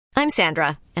I'm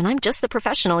Sandra, and I'm just the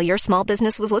professional your small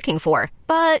business was looking for.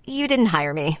 But you didn't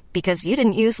hire me because you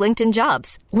didn't use LinkedIn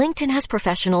Jobs. LinkedIn has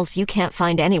professionals you can't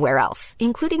find anywhere else,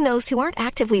 including those who aren't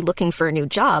actively looking for a new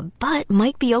job, but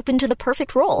might be open to the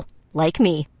perfect role, like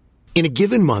me. In a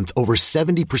given month, over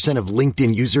 70% of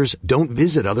LinkedIn users don't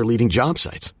visit other leading job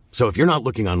sites. So if you're not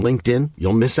looking on LinkedIn,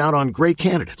 you'll miss out on great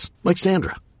candidates like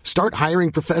Sandra. Start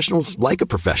hiring professionals like a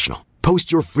professional.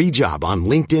 Post your free job on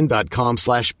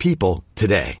linkedin.com/people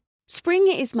today.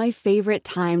 Spring is my favorite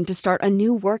time to start a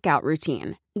new workout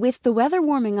routine. With the weather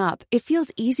warming up, it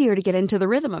feels easier to get into the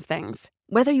rhythm of things.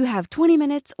 Whether you have 20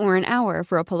 minutes or an hour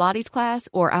for a Pilates class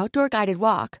or outdoor guided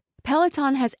walk,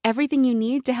 Peloton has everything you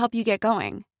need to help you get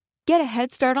going. Get a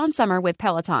head start on summer with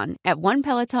Peloton at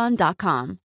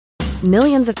onepeloton.com.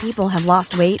 Millions of people have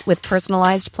lost weight with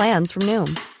personalized plans from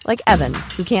Noom. Like Evan,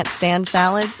 who can't stand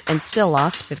salads and still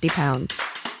lost 50 pounds.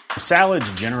 Salads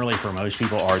generally for most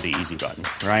people are the easy button,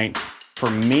 right? For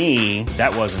me,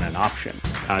 that wasn't an option.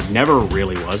 I never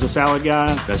really was a salad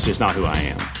guy. That's just not who I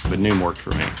am. But Noom worked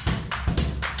for me.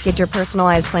 Get your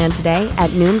personalized plan today at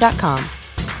Noom.com.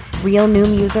 Real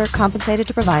Noom user compensated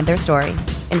to provide their story.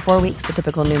 In 4 weeks, the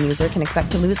typical Noom user can expect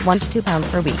to lose 1 to 2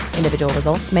 pounds per week. Individual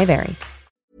results may vary.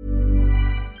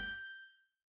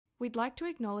 We'd like to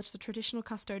acknowledge the traditional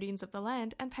custodians of the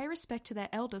land and pay respect to their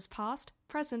elders past,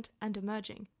 present, and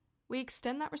emerging. We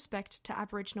extend that respect to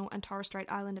Aboriginal and Torres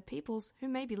Strait Islander peoples who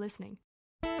may be listening.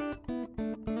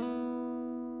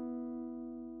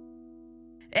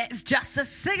 It's just a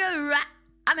cigarette,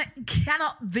 and it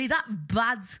cannot be that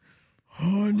bad.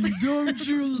 Honey, don't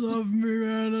you love me?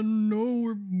 And I know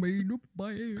we're made of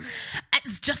fire.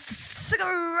 It's just a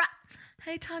cigarette.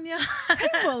 Hey, Tanya. Hey,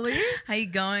 Molly. How you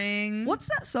going? What's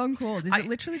that song called? Is it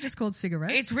literally just called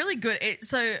Cigarette? It's really good.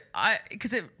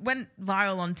 Because it went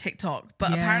viral on TikTok,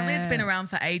 but apparently it's been around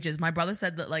for ages. My brother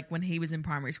said that like when he was in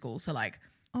primary school, so like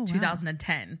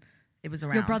 2010, it was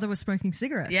around. Your brother was smoking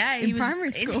cigarettes. Yeah, in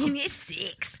primary school. In year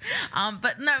 6.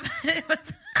 But no,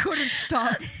 couldn't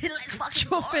stop. Let's fucking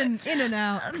chuffing in and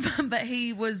out.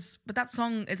 But that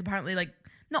song is apparently like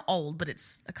not old, but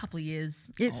it's a couple of years.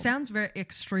 It old. sounds very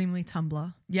extremely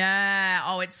Tumblr. Yeah.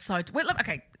 Oh, it's so. Wait, look.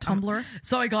 Okay. Tumblr.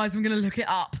 Sorry, guys. I'm gonna look it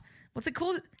up. What's it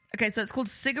called? Okay, so it's called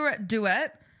 "Cigarette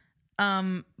Duet,"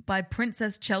 by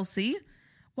Princess Chelsea.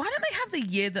 Why don't they have the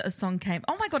year that a song came?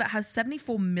 Oh my god, it has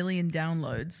 74 million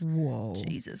downloads. Whoa.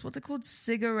 Jesus, what's it called?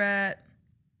 Cigarette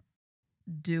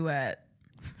Duet.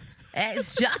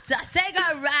 It's just a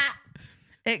cigarette.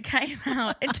 It came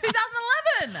out in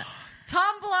 2011.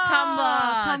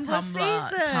 Tumblr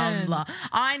season.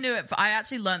 I knew it. I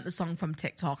actually learnt the song from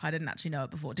TikTok. I didn't actually know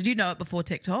it before. Did you know it before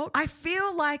TikTok? I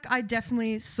feel like I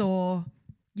definitely saw,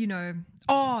 you know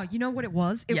what it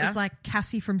was? It was like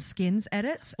Cassie from Skins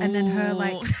edits, and then her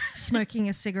like smoking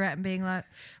a cigarette and being like,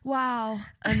 wow.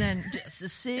 And then just a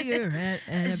cigarette.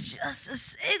 It's just a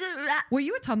cigarette. Were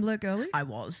you a Tumblr girly? I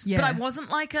was. Yeah. But I wasn't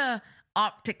like a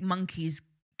Arctic Monkeys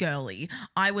girly.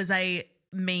 I was a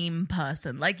meme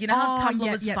person. Like, you know how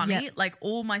Tumblr was funny? Like,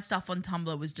 all my stuff on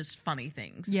Tumblr was just funny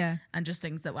things. Yeah. And just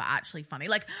things that were actually funny.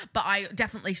 Like, but I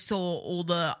definitely saw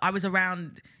I was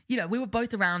around, you know, we were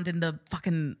both around in the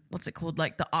fucking, what's it called?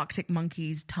 Like the Arctic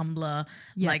Monkeys Tumblr,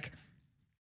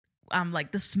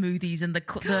 like the smoothies and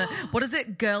the what is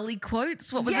it? Girly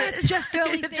quotes? What was it? Just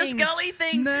girly things. Just girly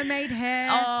things. Mermaid hair.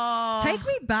 Oh, take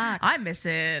me back. I miss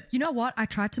it. You know what? I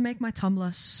tried to make my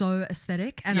Tumblr so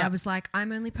aesthetic, and I was like,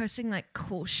 I'm only posting like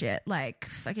cool shit, like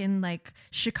fucking like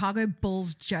Chicago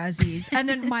Bulls jerseys, and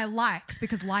then my likes,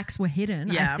 because likes were hidden.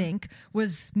 I think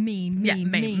was meme.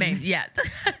 Yeah.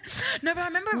 No, but I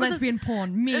remember it was lesbian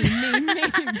porn. Meme.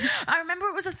 I remember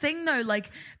it was a thing though. Like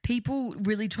people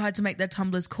really tried to make their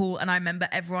Tumblrs cool. And I remember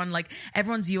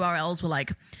everyone's URLs were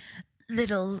like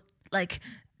little, like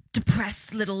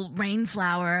depressed little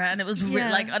rainflower, and it was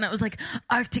like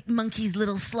Arctic Monkeys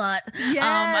little slut. Yes.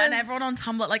 And everyone on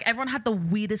Tumblr, like everyone had the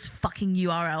weirdest fucking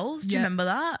URLs. Do you remember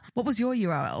that? What was your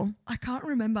URL? I can't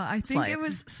remember. I think it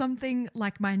was something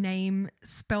like my name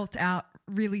spelt out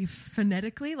really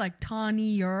phonetically, like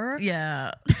Tanya.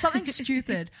 Yeah. Something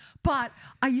stupid. But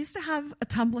I used to have a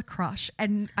Tumblr crush,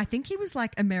 and I think he was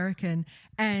like American,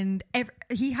 and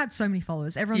he had so many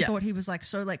followers. Everyone thought he was like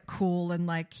so like cool, and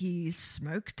like he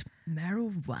smoked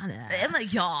marijuana. Oh my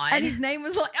god. And his name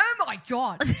was like, oh my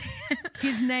god.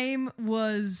 His name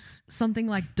was something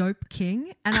like Dope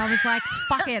King, and I was like,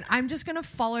 fuck it, I'm just gonna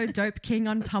follow Dope King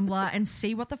on Tumblr and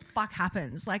see what the fuck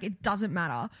happens. Like, it doesn't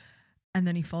matter. And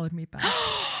then he followed me back.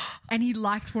 And he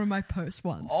liked one of my posts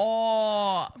once.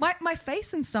 Oh. My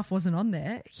face and stuff wasn't on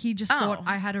there. He just thought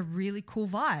I had a really cool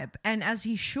vibe. And as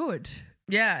he should.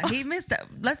 Yeah, he missed it.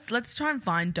 Let's try and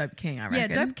find Dope King, I reckon. Yeah,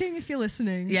 Dope King, if you're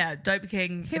listening. Yeah, Dope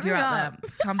King, Hit if you're me out up.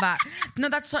 there, come back. No,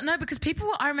 because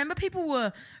I remember people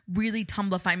were really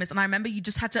Tumblr famous, and I remember you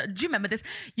just had to, do you remember this?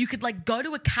 You could like go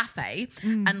to a cafe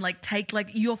and like take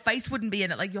like, your face wouldn't be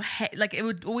in it, like your hair, like it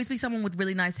would always be someone with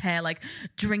really nice hair, like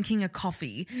drinking a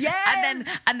coffee. Yes!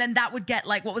 And then that would get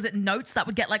like, what was it, notes? That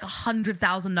would get like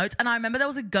 100,000 notes. And I remember there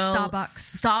was a girl.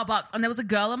 Starbucks. And there was a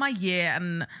girl in my year,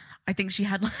 and I think she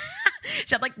had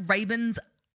like, Ray-Bans.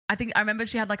 I remember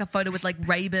she had like a photo with like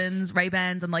Ray-Bans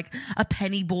and like a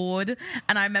penny board.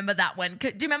 And I remember that one. Do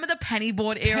you remember the penny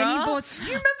board era? Penny boards. Do you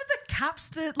remember the caps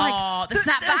that like the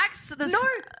snapbacks?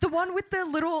 The one with the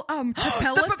little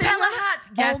propeller the propeller hats.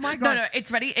 Yes. Oh my god. No,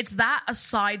 it's ready. It's that, a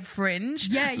side fringe.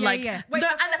 Yeah. Wait, no,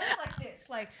 and like this,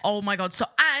 like. Oh my god. So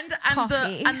and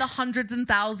Coffee. the hundreds and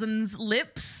thousands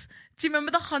lips. Do you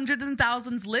remember the hundreds and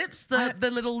thousands lips? The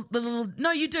little.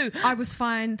 No, you do. I was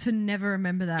fine to never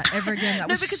remember that ever again. That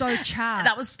was so Chad.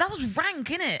 That was rank,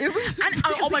 innit? It was and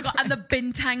really oh my god, and the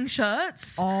Bintang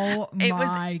shirts. Oh my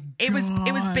god. It was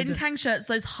Bintang shirts,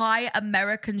 those high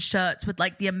American shirts with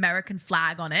like the American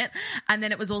flag on it, and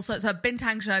then it was also a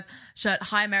Bintang shirt,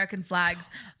 high American flags,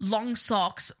 long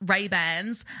socks,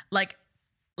 Ray-Bans, like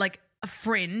a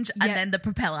fringe, and then the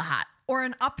propeller hat. Or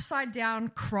an upside down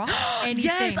cross, anything.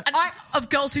 Yes, of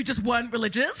girls who just weren't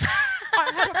religious.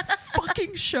 I had a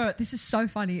fucking shirt. This is so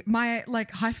funny. My like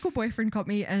high school boyfriend got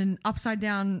me an upside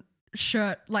down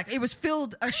shirt. Like it was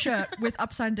filled a shirt with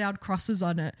upside down crosses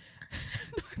on it.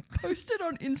 I posted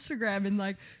on Instagram in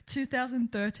like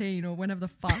 2013 or whenever the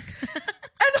fuck.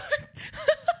 And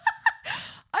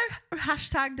I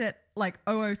hashtagged it like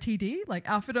OOTD, like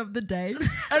outfit of the day,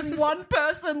 and one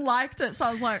person liked it, so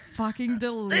I was like, fucking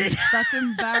delete. That's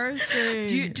embarrassing.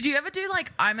 Did you ever do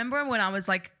like, I remember when I was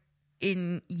like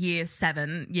in year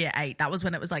 7, year 8, that was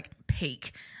when it was like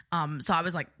peak. So I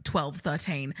was like 12,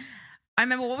 13. I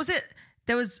remember, what was that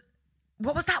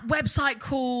website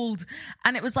called?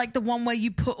 And it was like the one where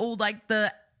you put all like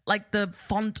the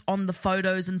font on the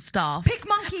photos and stuff.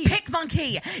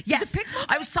 PicMonkey. Yes.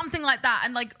 I was something like that.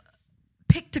 And like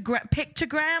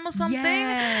pictogram or something.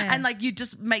 Yeah. And like you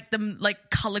just make them like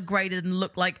color graded and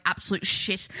look like absolute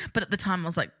shit. But at the time I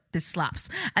was like, this slaps.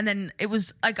 And then it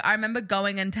was like, I remember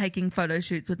going and taking photo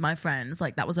shoots with my friends.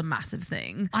 Like that was a massive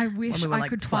thing. I wish I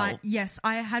could 12. find. Yes,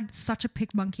 I had such a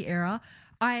PicMonkey era.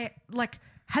 I like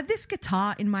had this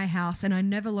guitar in my house and I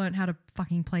never learned how to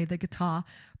fucking play the guitar.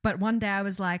 But one day I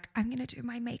was like, I'm going to do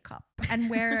my makeup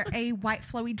and wear a white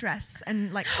flowy dress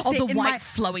and like sit the in white my...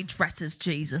 flowy dresses,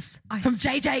 Jesus. From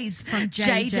JJ's. Fucking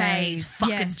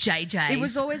yes. JJ's. It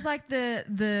was always like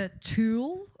the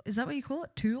tulle. Is that what you call it?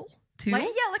 Tulle? Tulle? Like,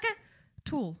 yeah, like a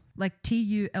tulle. Like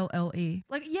Tulle.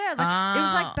 Like, yeah, like it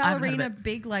was like ballerina,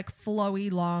 big, like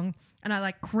flowy, long. And I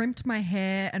like crimped my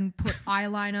hair and put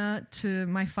eyeliner to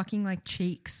my fucking like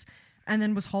cheeks. And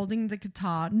then was holding the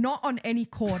guitar, not on any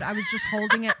chord. I was just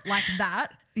holding it like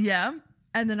that. Yeah.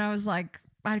 And then I was like,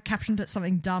 I captioned it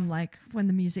something dumb like when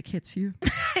the music hits you.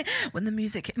 When the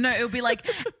music... No, it would be like,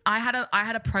 I had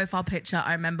a profile picture,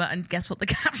 I remember, and guess what the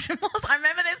caption was? I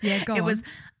remember this. Yeah, go on. It was,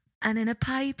 and in a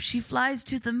pipe she flies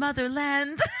to the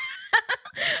motherland.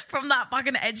 From that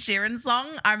fucking Ed Sheeran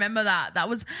song. I remember that. That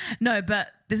was... No, but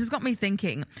this has got me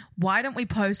thinking, why don't we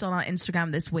post on our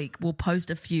Instagram this week? We'll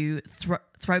post a few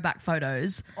throwback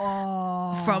photos.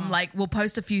 From like, we'll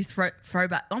post a few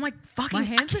throwback... Oh my fucking... My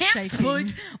hands are shaking.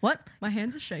 Speak. What? My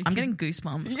hands are shaking. I'm getting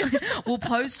goosebumps. We'll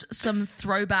post some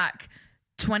throwback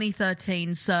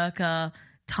 2013 circa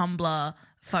Tumblr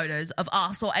photos of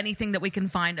us or anything that we can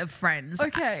find of friends.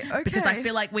 Okay. Because I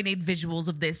feel like we need visuals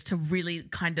of this to really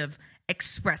kind of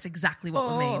express exactly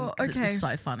what we mean. Because it was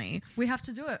so funny. We have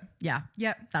to do it. Yeah.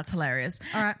 Yep. That's hilarious.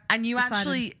 All right. And you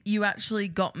Decided. actually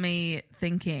got me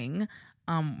thinking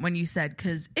when you said,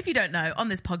 because if you don't know, on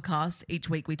this podcast, each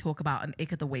week we talk about an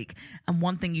ick of the week. And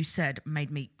one thing you said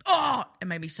made me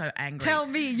so angry. Tell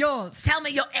me yours. Tell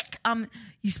me your ick.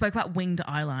 You spoke about winged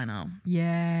eyeliner.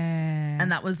 Yeah.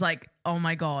 And that was like, oh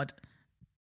my God.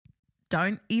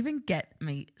 Don't even get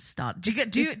me started.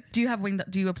 Do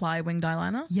you apply winged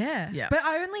eyeliner? Yeah. But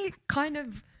I only kind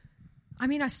of, I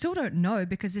mean, I still don't know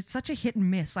because it's such a hit and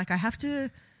miss. Like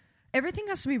everything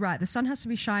has to be right. The sun has to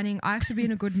be shining. I have to be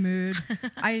in a good mood.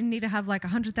 I need to have like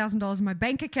 $100,000 in my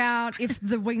bank account if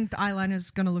the winged eyeliner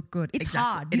is going to look good. It's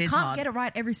hard. You can't get it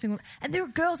right every single. And there are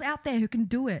girls out there who can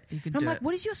do it. I'm like,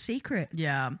 what is your secret?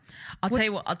 Yeah, I'll tell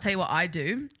you what I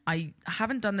do. I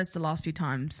haven't done this the last few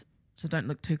times, so don't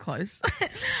look too close.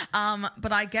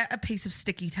 But I get a piece of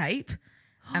sticky tape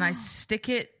and I stick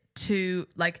it to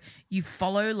like, you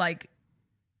follow like,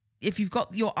 if you've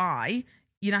got your eye,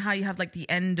 you know how you have like the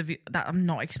end of that. I'm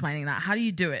not explaining that. How do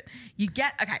you do it?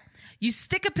 You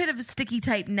stick a bit of sticky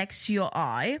tape next to your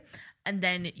eye, and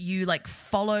then you like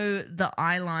follow the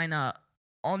eyeliner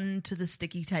onto the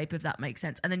sticky tape, if that makes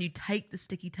sense. And then you take the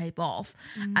sticky tape off,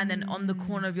 and then on the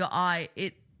corner of your eye,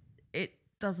 it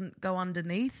doesn't go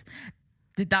underneath.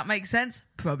 Did that make sense?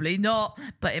 Probably not,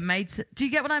 but it made sense. Do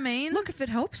you get what I mean? Look, if it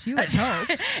helps you, it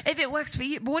helps. If it works for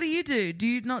you, but what do you do? Do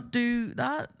you not do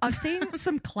that? I've seen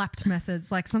some clapped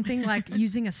methods, like something like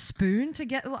using a spoon to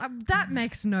get... That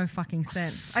makes no fucking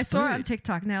sense. I saw it on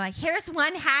TikTok, and they're like, here's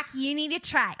one hack you need to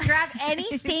try. Grab any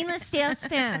stainless steel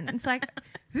spoon. It's like,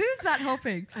 who's that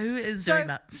helping? Who is doing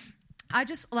that? I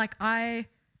just, like,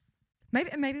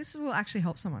 Maybe this will actually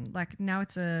help someone. Like, now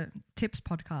it's a tips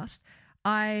podcast.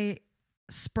 I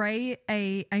spray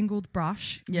a angled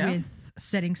brush with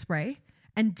setting spray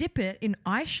and dip it in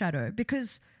eyeshadow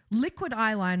because liquid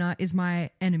eyeliner is my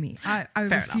enemy. I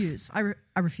refuse. I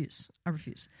refuse.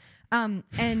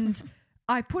 And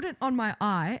I put it on my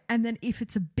eye, and then if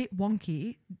it's a bit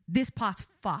wonky, this part's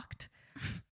fucked,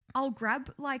 I'll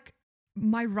grab like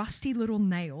my rusty little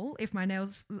nail, if my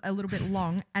nail's a little bit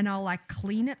long, and I'll like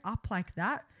clean it up like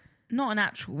that. Not an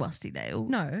actual rusty nail.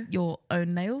 No. Your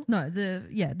own nail? No,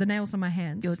 the nails on my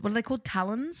hands. What are they called?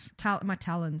 Talons? My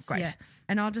talons. Great. Yeah.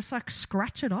 And I'll just like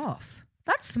scratch it off.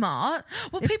 That's smart.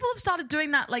 Well, people have started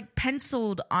doing that, like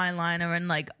penciled eyeliner and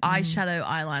like eyeshadow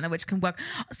eyeliner, which can work.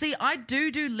 See, I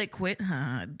do liquid.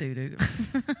 Do.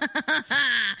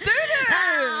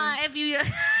 If you...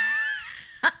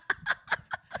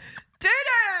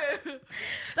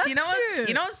 That's you know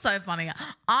what's so funny?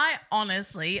 I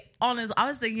honestly, I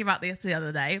was thinking about this the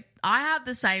other day. I have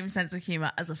the same sense of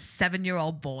humor as a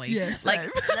 7-year-old boy. Yes, like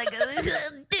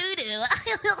doo-doo.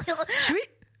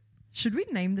 Should we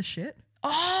name the shit?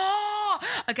 Oh,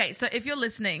 okay. So if you're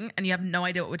listening and you have no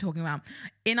idea what we're talking about,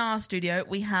 in our studio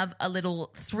we have a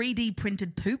little 3D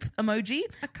printed poop emoji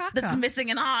that's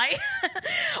missing an eye.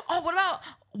 Oh, what about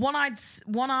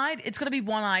one-eyed? It's got to be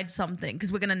one-eyed something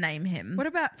because we're going to name him. What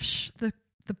about the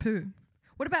poo?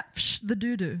 What about the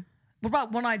doo-doo? What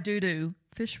about one-eyed doo-doo?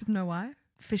 Fish with no eye?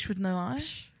 Fish with no eye?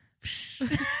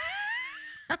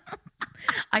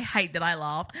 I hate that I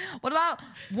laughed. What about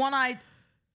one-eyed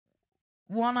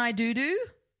doo-doo?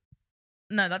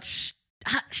 No, that's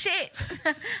shit.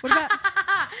 What about...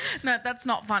 No, that's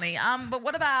not funny. But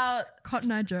what about...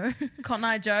 Cotton Eye Joe? Cotton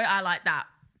Eye Joe, I like that.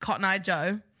 Cotton Eye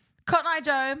Joe.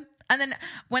 And then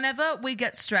whenever we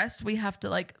get stressed, we have to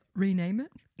like... rename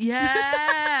it?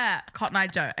 Yeah. Cotton Eye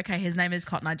Joe. Okay, his name is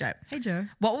Cotton Eye Joe. Hey, Joe.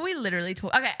 What were we literally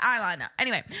talking... Okay, eyeliner.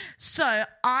 Anyway, so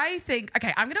I think...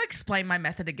 Okay, I'm going to explain my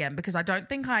method again because I don't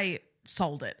think I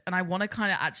sold it and I want to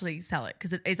kind of actually sell it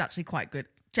because it is actually quite good.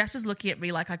 Jess is looking at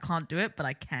me like I can't do it, but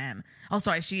I can. Oh,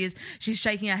 sorry, she's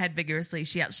shaking her head vigorously.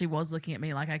 She actually was looking at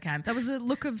me like I can. That was a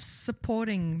look of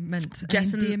supportingment,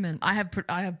 Jess and endearment. I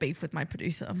have beef with my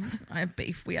producer. I have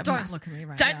beef. We have. Don't look at me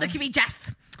right now. Don't look at me,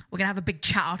 Jess. We're gonna have a big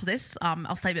chat after this.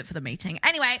 I'll save it for the meeting.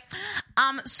 Anyway,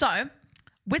 so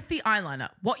with the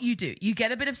eyeliner, what you do, you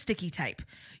get a bit of sticky tape.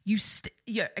 You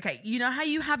know how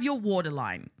you have your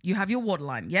waterline. You have your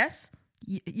waterline, yes.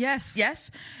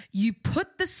 Yes. You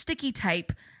put the sticky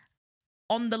tape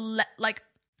on the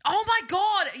oh my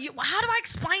God. How do I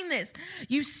explain this?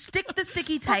 You stick the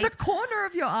sticky tape on the corner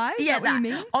of your eye? Is that what you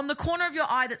mean? On the corner of your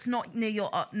eye that's not near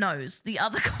your nose, the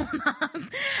other corner.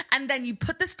 And then you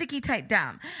put the sticky tape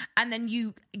down and then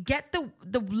you get the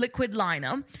liquid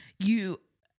liner. You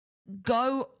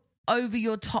go over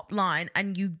your top line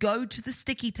and you go to the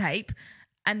sticky tape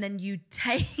and then you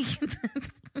take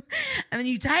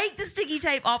the sticky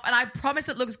tape off, and I promise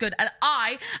it looks good. And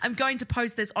I am going to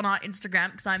post this on our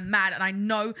Instagram because I'm mad and I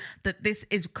know that this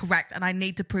is correct and I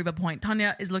need to prove a point.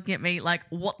 Tanya is looking at me like,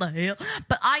 what the hell?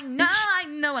 But I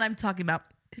know what I'm talking about.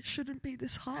 It shouldn't be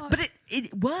this hard. But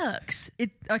it works.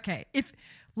 Okay. If,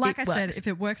 like I said, if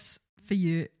it works for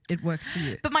you, it works for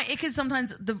you. But my ick is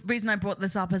sometimes, the reason I brought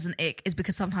this up as an ick is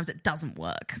because sometimes it doesn't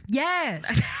work.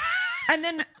 Yes. And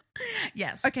then...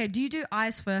 Yes. Okay, do you do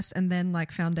eyes first and then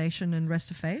like foundation and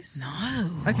rest of face? No.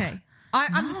 Okay.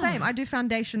 I'm the same. I do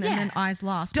foundation and then eyes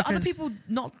last. Do other people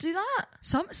not do that?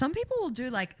 Some people will do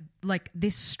like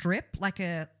this strip, like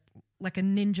a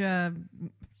ninja.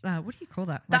 What do you call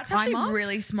that? Like That's actually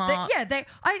really smart.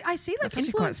 I see like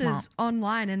influencers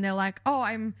online and they're like, oh,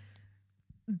 I'm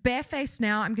barefaced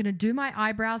now. I'm going to do my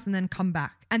eyebrows and then come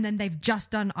back. And then they've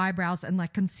just done eyebrows and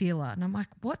like concealer. And I'm like,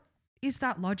 what is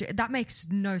that logic? That makes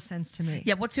no sense to me.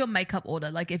 Yeah, what's your makeup order?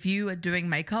 Like if you are doing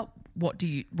makeup, what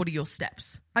are your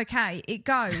steps? Okay, it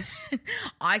goes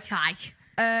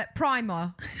okay.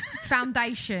 Primer,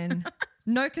 foundation,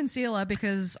 No concealer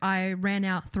because I ran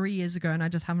out 3 years ago and I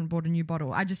just haven't bought a new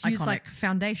bottle. I just use Iconic. like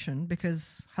foundation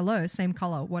because hello, same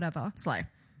color, whatever. Slay.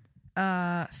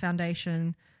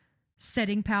 Foundation,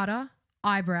 setting powder,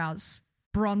 eyebrows,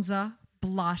 bronzer,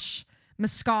 blush,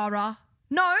 mascara.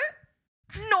 No.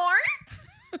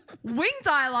 Winged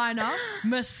eyeliner,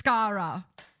 mascara.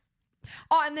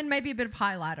 Oh, and then maybe a bit of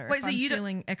highlighter. Wait, if so I'm you don't-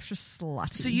 feeling extra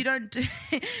slutty. So you don't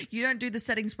do the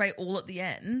setting spray all at the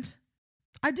end?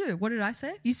 I do. What did I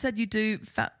say? You said you do.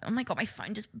 Oh my god, my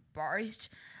phone just burst.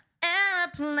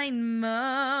 Airplane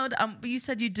mode. But you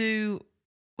said you do.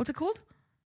 What's it called?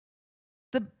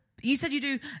 You said you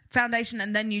do foundation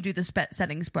and then you do the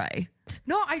setting spray.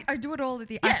 No, I do it all at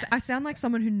the... Yeah. I sound like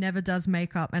someone who never does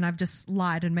makeup and I've just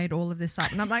lied and made all of this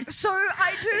up. And I'm like, so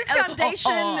I do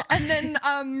foundation and then,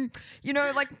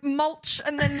 like mulch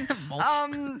and then,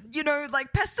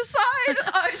 like pesticide.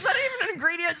 Is that even an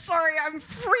ingredient? Sorry, I'm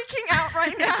freaking out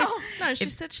right now. No, she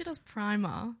said she does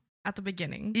primer at the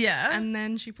beginning. Yeah. And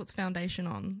then she puts foundation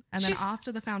on. And then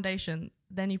after the foundation,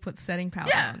 then you put setting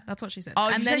powder Yeah. on. That's what she said. Oh,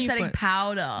 and you then said setting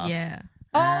powder. Yeah.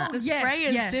 Oh, The yes, spray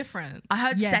is yes. different. I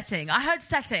heard Yes. setting. I heard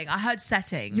setting.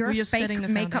 You're Well, a you're fake setting the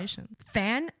makeup foundation.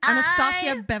 fan.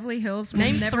 Anastasia Beverly Hills will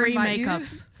Name never 3 invite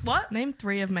makeups. What? Name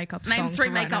 3 of makeup Name songs 3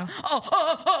 right makeup. now.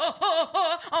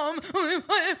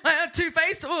 Too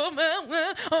Faced.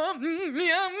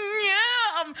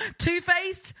 Too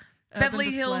Faced. Beverly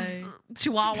to Hills Slay.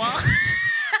 Chihuahua.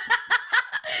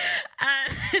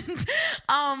 And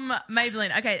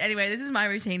Maybelline. Okay, anyway, this is my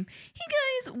routine. Hey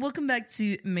guys, welcome back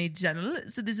to my channel.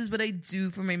 So this is what I do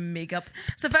for my makeup.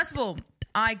 So first of all,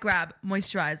 I grab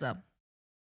moisturizer.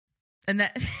 And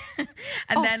then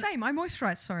then same. I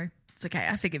moisturize. Sorry. it's okay,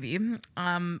 I forgive you.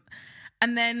 And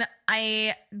then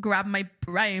I grab my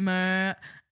primer.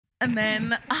 And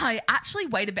then I actually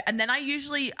wait a bit. And then I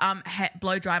usually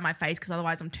blow dry my face because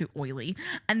otherwise I'm too oily.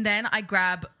 And then I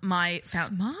grab my...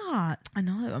 Smart. I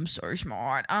know, I'm so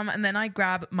smart. And then I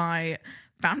grab my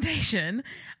foundation.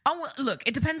 Oh, well, look,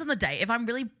 it depends on the day. If I'm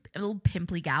really a little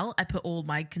pimply gal, I put all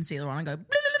my concealer on and go...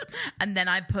 And then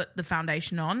I put the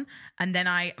foundation on. And then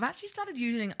I've actually started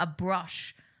using a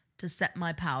brush to set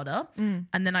my powder. And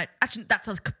then actually, that's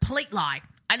a complete lie.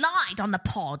 I lied on the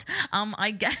pod.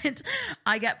 I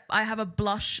have a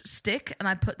blush stick and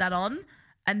I put that on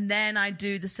and then I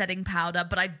do the setting powder,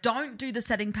 but I don't do the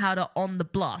setting powder on the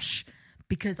blush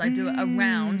because I do it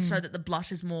around so that the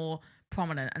blush is more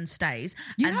prominent and stays.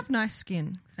 You And- have nice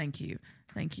skin. Thank you.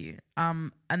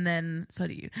 And then so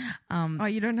do you. Oh,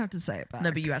 you don't have to say it back.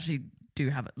 No, but you actually do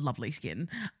have lovely skin.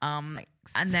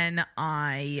 And then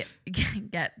I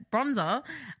get bronzer,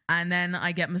 and then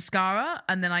I get mascara,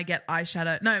 and then I get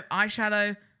eyeshadow. No,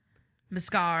 eyeshadow,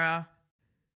 mascara,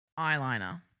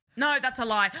 eyeliner. No, that's a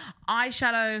lie.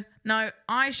 Eyeshadow.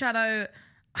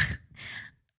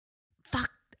 Fuck.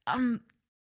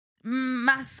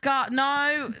 Mascara.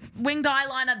 No, winged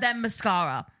eyeliner, then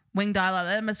mascara. Winged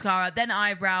eyeliner, then mascara, then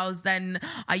eyebrows, then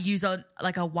I use a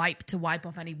wipe to wipe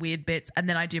off any weird bits, and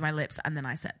then I do my lips, and then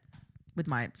I set with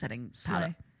my setting powder.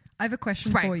 Slay. I have a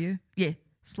question Spray. for you. Yeah.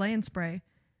 Slay and spray.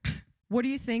 What do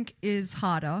you think is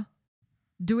harder,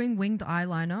 doing winged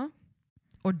eyeliner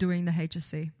or doing the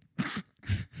HSC?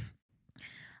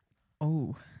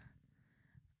 Oh.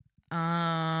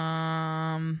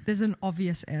 There's an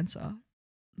obvious answer.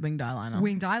 Winged eyeliner.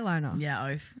 Winged eyeliner. Yeah,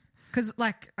 oath. Because,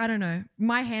 I don't know,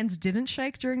 my hands didn't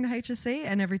shake during the HSC,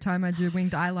 and every time I do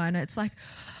winged eyeliner, it's like...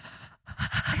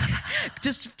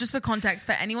 Just for context,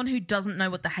 for anyone who doesn't know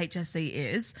what the HSC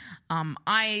is, I'm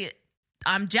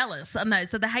jealous. No,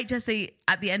 so the HSC,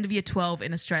 at the end of year 12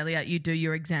 in Australia, you do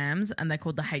your exams, and they're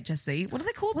called the HSC. What are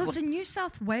they called? Well, it's a New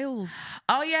South Wales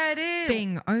Oh, yeah, it is.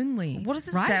 thing only. What does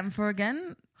it right? stand for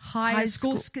again? Higher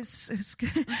school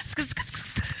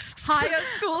Higher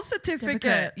school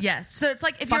certificate. Yes. So it's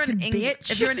like if Fucking you're in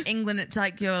bitch. if you're in England, it's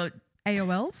like your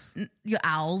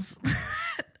owls.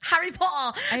 Harry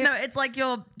Potter. No, it's like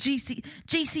your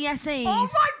GCSEs. Oh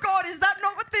my God, is that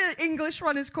not what the English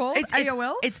one is called?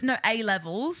 AOLs? It's no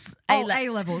A-levels.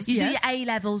 A-levels, You do yes. your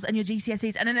A-levels and your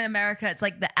GCSEs. And then in America, it's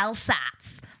like the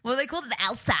LSATs. What do they call it? The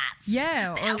LSATs.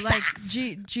 Yeah, The or like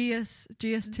LSATs.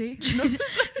 GST.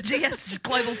 GS,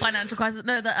 Global Financial Crisis.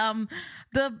 No,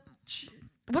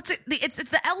 what's it? It's the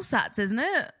LSATs, isn't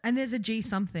it? And there's a G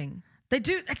something. They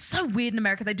do. It's so weird in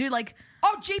America. They do like...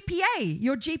 Oh, GPA.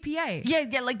 Your GPA.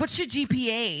 Yeah, like, what's your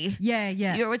GPA?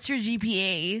 Yeah. What's your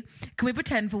GPA? Can we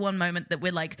pretend for one moment that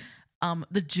we're like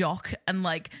the jock and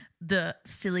like the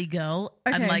silly girl?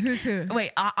 Okay, and like, who's who?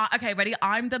 Wait, okay, ready?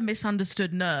 I'm the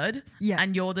misunderstood nerd. Yeah.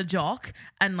 And you're the jock.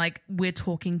 And like, we're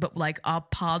talking, but like our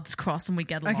paths cross and we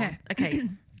get along. Okay. Okay.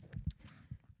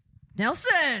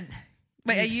 Nelson,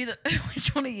 Wait, are you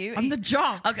which one are you? I'm the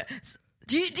John. Okay.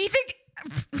 Do you think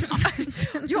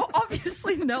You're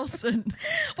obviously Nelson.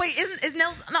 Wait, is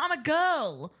Nelson? No, I'm a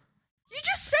girl. You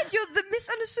just said you're the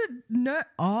misunderstood. No.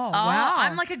 Oh, Oh, wow.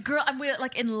 I'm like a girl, and we're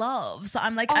like in love. So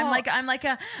I'm like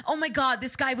a. Oh my god,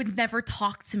 this guy would never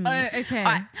talk to me. Okay. All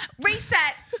right,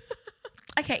 reset.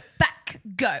 Okay, back,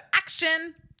 go,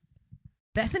 action.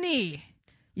 Bethany,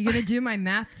 you gonna do my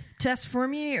math test for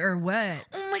me or what?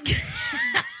 Oh my god.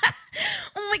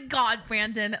 Oh my god,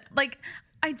 Brandon. Like,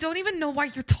 I don't even know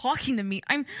why you're talking to me.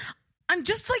 I'm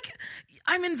just like,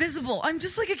 I'm invisible. I'm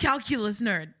just like a calculus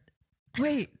nerd.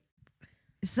 Wait,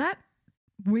 is that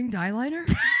winged eyeliner?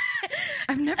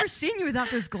 I've never seen you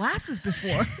without those glasses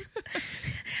before.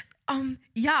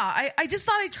 Yeah, I just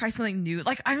thought I'd try something new.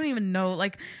 Like, I don't even know,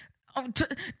 like, don't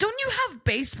you have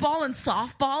baseball and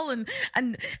softball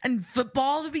and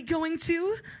football to be going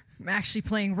to? I'm actually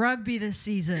playing rugby this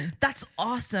season. That's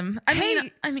awesome.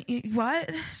 I mean, what?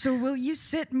 So will you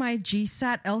sit my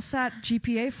GSAT, LSAT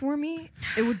GPA for me?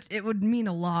 It would mean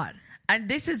a lot. And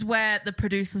this is where the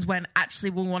producers went, actually,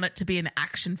 we want it to be an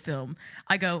action film.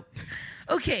 I go,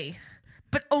 okay,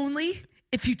 but only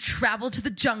if you travel to the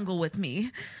jungle with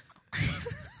me.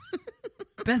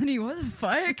 Bethany, what the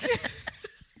fuck?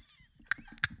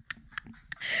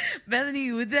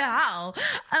 Bethany, what the hell?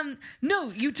 No,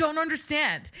 you don't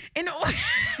understand. In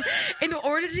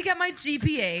order to get my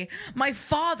GPA, my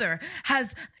father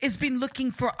has been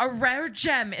looking for a rare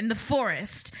gem in the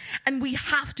forest, and we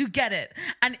have to get it.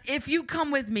 And if you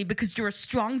come with me because you're a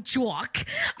strong jock,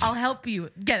 I'll help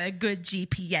you get a good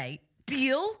GPA.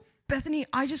 Deal? Bethany,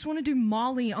 I just want to do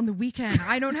Molly on the weekend.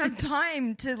 I don't have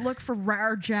time to look for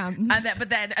rare gems.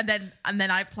 And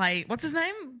then I play, what's his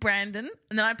name? Brandon.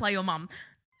 And then I play your mum.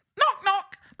 Knock,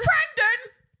 knock.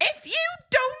 Brandon, if you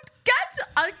don't get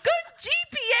a good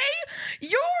GPA,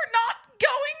 you're not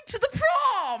going to the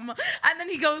prom. And then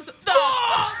he goes,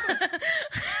 fucking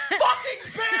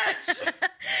bitch.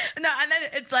 No, and then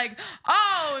it's like,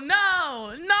 oh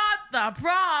no, not the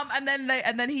prom. And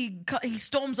then he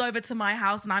storms over to my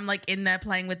house, and I'm like in there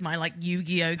playing with my like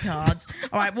Yu-Gi-Oh cards.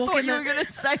 All right, walk in. You were gonna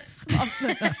say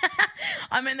something.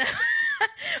 I'm in there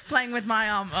playing with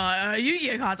my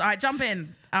Yu-Gi-Oh cards. All right, jump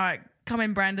in. All right, come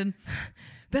in, Brandon.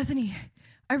 Bethany,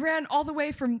 I ran all the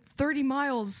way from 30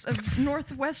 miles of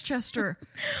North Westchester.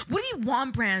 What do you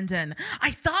want, Brandon?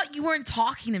 I thought you weren't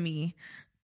talking to me.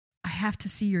 I have to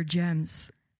see your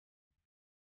gems.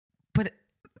 But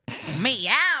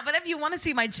but if you want to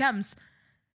see my gems,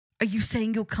 are you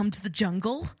saying you'll come to the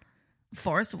jungle?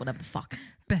 Forest or whatever the fuck?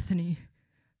 Bethany,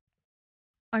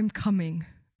 I'm coming.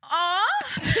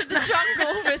 To the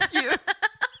jungle with you.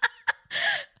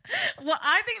 Well,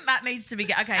 I think that needs to be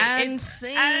okay. And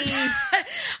see,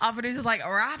 our producer's like,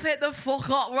 wrap it the fuck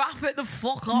up.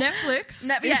 Netflix.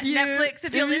 Netflix.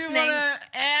 If you're listening,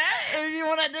 if you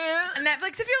want to do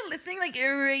Netflix. If you're listening, like,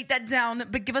 write that down,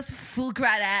 but give us full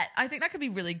credit. I think that could be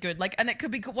really good. Like, and it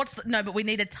could be but we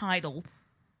need a title.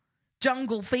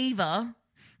 Jungle Fever.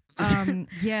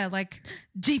 Yeah, like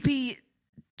GPA.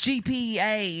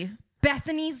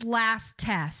 Bethany's last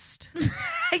test.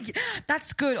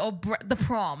 That's good. Or the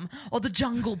prom. Or the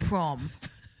jungle prom.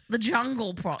 The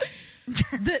jungle prom.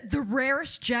 the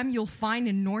rarest gem you'll find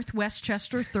in North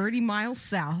Westchester, 30 miles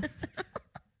south.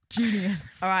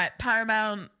 Genius. All right,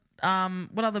 Paramount.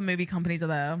 What other movie companies are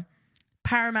there?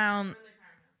 Paramount.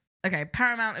 Okay,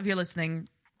 Paramount, if you're listening.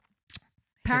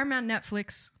 Paramount,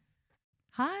 Netflix.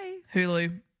 Hi.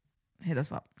 Hulu. Hit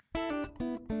us up.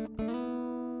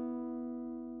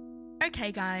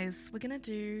 Okay, guys, we're going to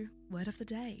do Word of the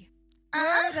Day.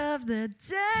 Word of the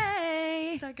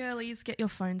day. So, girlies, get your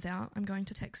phones out. I'm going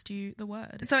to text you the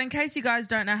word. So in case you guys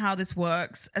don't know how this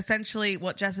works, essentially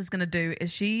what Jess is going to do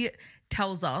is she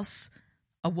tells us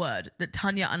a word that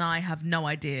Tanya and I have no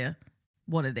idea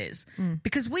what it is.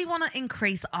 Because we want to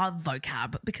increase our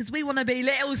vocab, because we want to be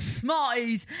little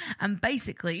smarties. And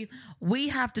basically, we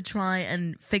have to try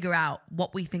and figure out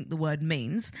what we think the word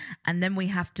means, and then we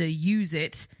have to use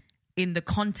it in the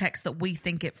context that we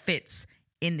think it fits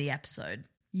in the episode.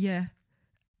 Yeah.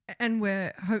 And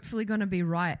we're hopefully going to be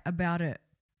right about it.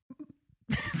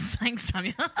 Thanks,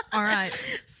 Tanya. All right.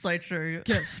 So true.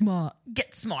 Get smart.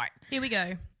 Get smart. Here we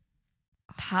go.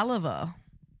 Palaver.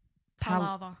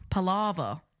 Palaver.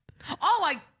 Palaver. Oh,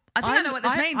 I think I know what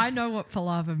this means. I know what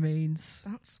palaver means.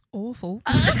 That's awful.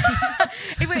 But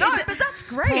that's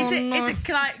great. Is it?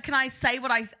 Can I say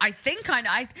what I think?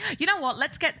 You know what?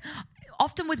 Let's get.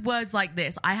 Often with words like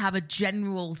this, I have a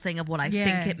general thing of what I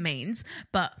think it means,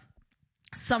 but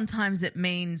sometimes it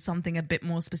means something a bit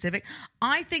more specific.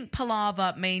 I think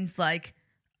palaver means like,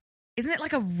 isn't it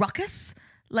like a ruckus?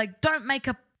 Like, don't make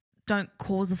a don't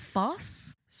cause a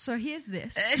fuss. So here's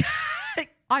this.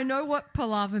 I know what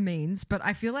palaver means, but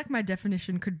I feel like my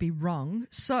definition could be wrong.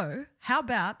 So how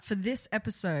about for this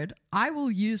episode, I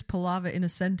will use palaver in a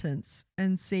sentence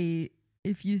and see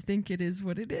if you think it is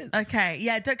what it is. Okay,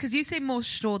 yeah, because you seem more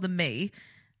sure than me.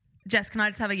 Jess, can I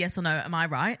just have a yes or no? Am I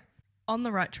right? On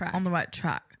the right track. On the right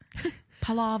track.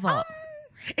 Palaver.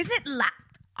 Isn't it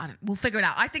we'll figure it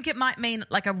out. I think it might mean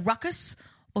like a ruckus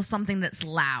or something that's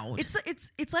loud.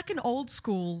 It's like an old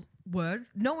school word.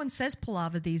 No one says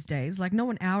palaver these days. Like no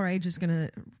one our age is going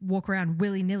to walk around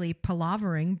willy-nilly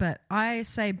palavering, but I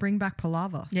say bring back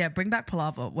palaver. Yeah, bring back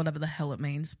palaver, whatever the hell it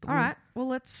means. All right. Well,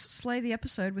 let's slay the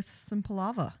episode with some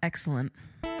palaver. Excellent.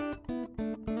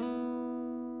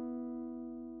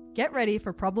 Get ready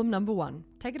for problem number 1.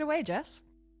 Take it away, Jess.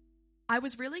 I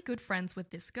was really good friends with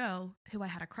this girl who I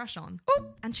had a crush on,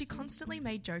 and she constantly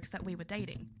made jokes that we were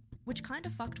dating, which kind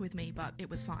of fucked with me, but it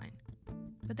was fine.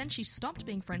 But then she stopped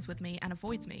being friends with me and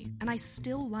avoids me, and I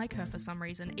still like her for some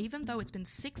reason, even though it's been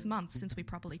 6 months since we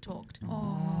properly talked.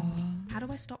 How do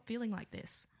I stop feeling like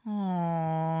this?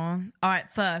 All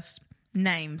right, first,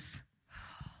 names.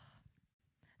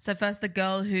 So first, the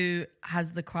girl who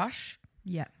has the crush.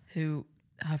 Yeah. Who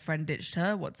her friend ditched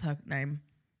her. What's her name?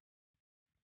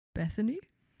 Bethany?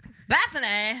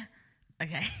 Bethany!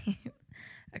 Okay.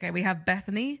 Okay, we have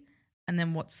Bethany, and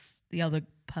then what's the other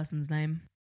person's name?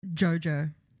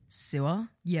 Jojo. Sewer?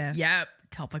 Yeah. Yep,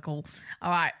 topical.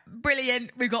 All right,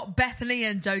 brilliant. We got Bethany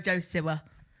and Jojo Sewer.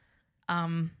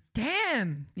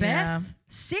 Damn, Yeah. Beth.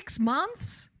 6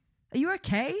 months? Are you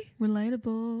okay?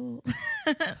 Relatable.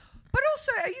 But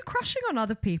also, are you crushing on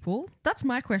other people? That's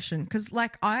my question. Because,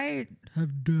 like, I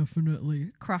have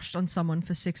definitely crushed on someone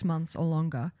for 6 months or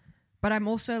longer. But I'm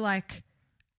also, like,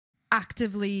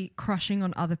 actively crushing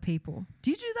on other people.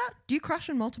 Do you do that? Do you crush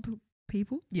on multiple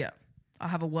people? Yeah. I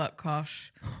have a work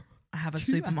crush. I have a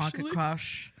supermarket actually?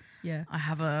 crush. Yeah. I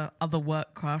have a other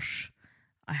work crush.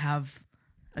 I have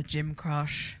a gym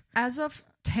crush. As of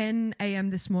 10 a.m.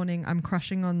 this morning, I'm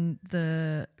crushing on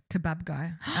the kebab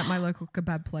guy at my local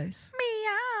kebab place.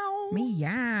 Meow.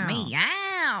 Meow.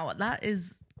 Meow. That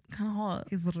is kind of hot.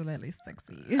 He's really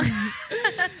sexy.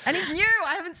 And he's new.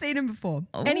 I haven't seen him before.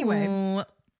 Anyway, Ooh.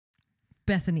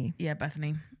 Bethany. Yeah,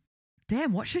 Bethany.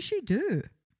 Damn, what should she do?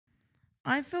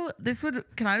 I feel this would,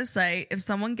 can I just say, if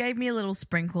someone gave me a little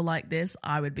sprinkle like this,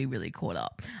 I would be really caught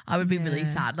up. I would be really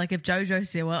sad. Like if Jojo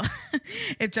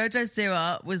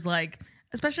Sewer was like,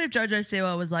 especially if Jojo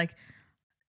Sewer was like,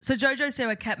 so Jojo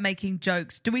Sewer kept making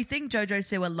jokes. Do we think Jojo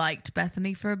Sewer liked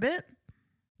Bethany for a bit?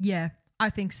 Yeah, I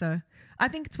think so. I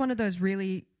think it's one of those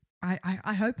really,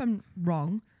 I hope I'm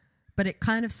wrong, but it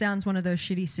kind of sounds one of those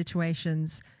shitty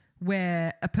situations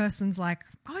where a person's like,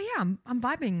 oh yeah, I'm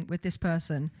vibing with this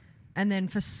person. And then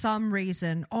for some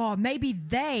reason, maybe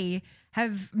they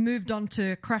have moved on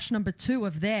to crush number 2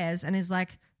 of theirs and is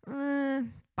like,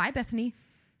 bye, Bethany.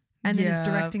 And then is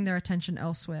directing their attention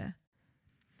elsewhere.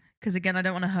 Because again, I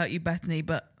don't want to hurt you, Bethany,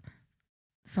 but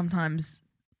sometimes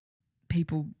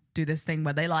people do this thing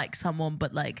where they like someone,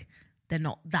 but like they're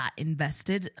not that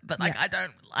invested. But like,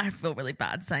 I feel really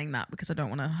bad saying that because I don't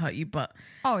want to hurt you, but.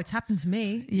 Oh, it's happened to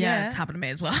me. Yeah, it's happened to me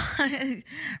as well.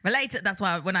 Related. That's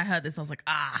why when I heard this, I was like,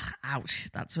 ouch,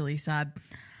 that's really sad.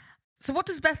 So what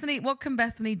can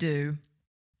Bethany do?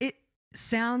 It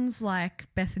sounds like,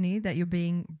 Bethany, that you're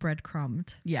being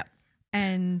breadcrumbed. Yeah.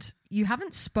 And you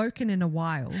haven't spoken in a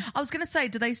while. I was going to say,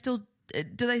 do they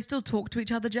still talk to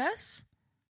each other, Jess?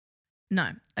 No.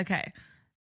 Okay.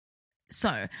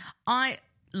 So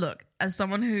look, as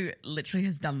someone who literally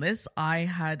has done this, I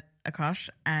had a crush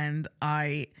and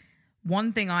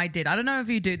one thing I did, I don't know if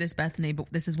you do this, Bethany, but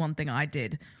this is one thing I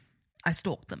did. I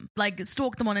stalked them. Like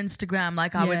stalked them on Instagram.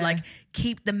 Like I would like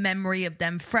keep the memory of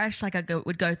them fresh. Like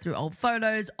would go through old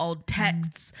photos, old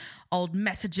texts, old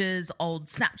messages, old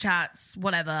Snapchats,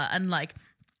 whatever. And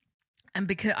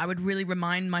because I would really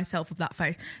remind myself of that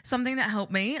face. Something that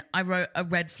helped me, I wrote a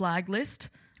red flag list.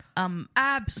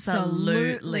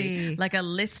 Absolutely. Like a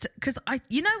list. Because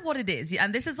you know what it is.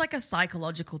 And this is like a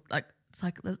psychological, that's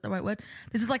the right word.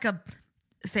 This is like a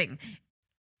thing.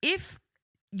 If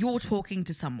you're talking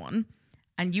to someone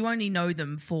and you only know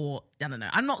them for, I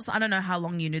don't know how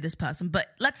long you knew this person, but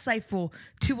let's say for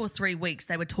 2 or 3 weeks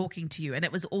they were talking to you and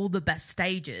it was all the best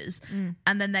stages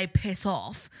and then they piss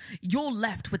off, you're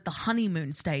left with the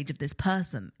honeymoon stage of this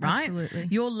person, right? Absolutely.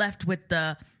 You're left with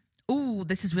the,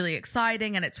 this is really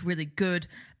exciting and it's really good,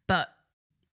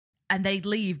 and they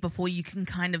leave before you can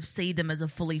kind of see them as a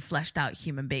fully fleshed out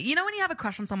human being. You know when you have a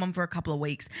crush on someone for a couple of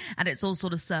weeks and it's all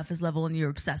sort of surface level and you're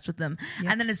obsessed with them,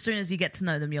 and then as soon as you get to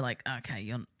know them, you're like, okay,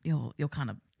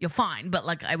 you're fine, but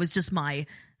like it was just my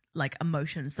like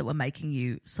emotions that were making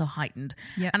you so heightened.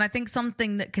 Yep. And I think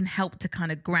something that can help to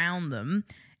kind of ground them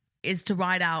is to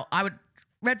write out,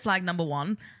 red flag number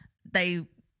 1, they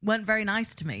weren't very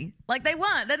nice to me. Like they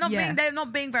weren't. They're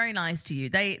not being very nice to you.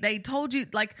 They told you,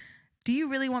 like, do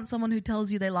you really want someone who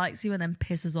tells you they likes you and then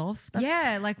pisses off?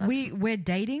 We're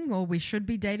dating, or we should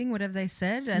be dating, whatever they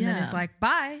said, and then it's like,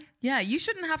 bye. Yeah, you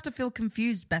shouldn't have to feel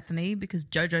confused, Bethany, because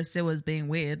Jojo Siwa's being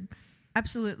weird.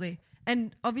 Absolutely.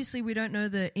 And obviously we don't know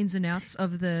the ins and outs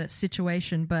of the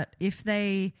situation, but if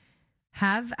they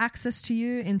have access to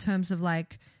you in terms of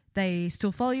like they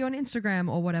still follow you on Instagram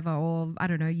or whatever, or I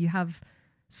don't know, you have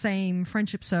same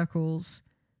friendship circles,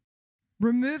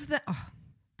 remove the...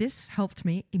 This helped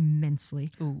me immensely.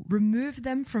 Ooh. Remove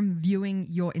them from viewing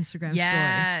your Instagram story.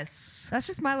 Yes. That's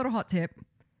just my little hot tip.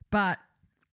 But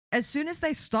as soon as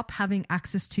they stop having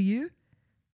access to you,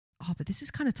 but this is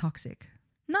kind of toxic.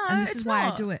 No, and this it's is why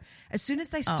not. I do it. As soon as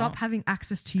they stop having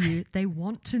access to you, they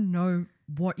want to know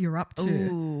what you're up to.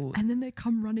 Ooh. And then they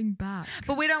come running back.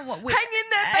 But we don't want... Hang in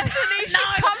there, Bethany.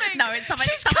 She's coming. No, it's something.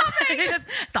 She's coming.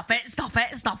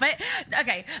 Stop it.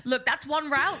 Okay, look, that's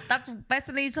one route. That's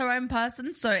Bethany's her own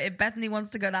person. So if Bethany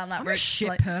wants to go down that I'm route... a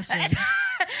shit person.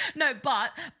 No, but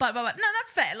no,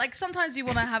 that's fair. Like sometimes you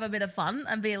want to have a bit of fun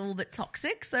and be a little bit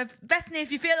toxic. So if Bethany,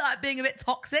 if you feel like being a bit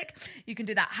toxic, you can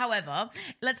do that. However,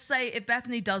 let's say if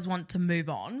Bethany does want to move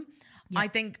on, I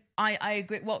think I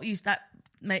agree.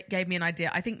 Gave me an idea.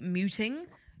 I think muting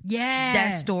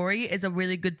their story is a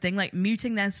really good thing. Like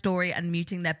muting their story and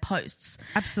muting their posts.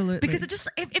 Absolutely. Because it just,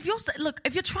 if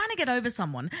you're trying to get over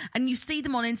someone and you see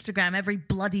them on Instagram every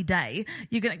bloody day,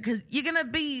 you're gonna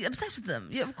be obsessed with them.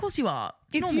 Of course you are.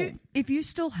 It's normal. If you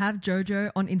still have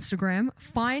JoJo on Instagram,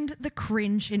 find the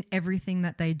cringe in everything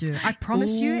that they do. I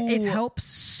promise you, it helps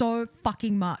so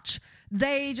fucking much.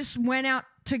 They just went out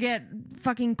to get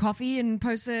fucking coffee and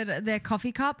posted their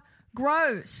coffee cup.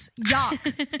 Gross,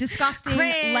 yuck, disgusting,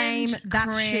 cringe, lame,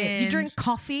 that's cringe. shit. You drink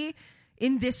coffee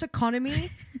in this economy,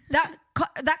 that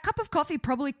cup of coffee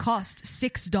probably cost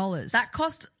 $6. That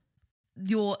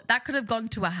could have gone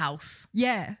to a house.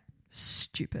 Yeah.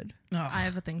 Stupid. Oh. I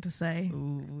have a thing to say.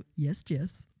 Ooh. Yes,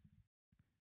 Jess.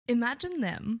 Imagine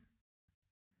them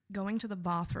going to the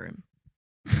bathroom,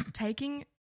 taking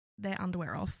their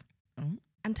underwear off,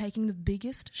 and taking the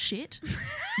biggest shit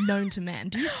known to man.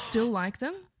 Do you still like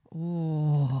them?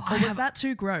 Oh, or was that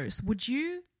too gross? Would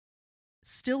you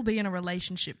still be in a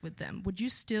relationship with them? Would you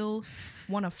still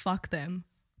want to fuck them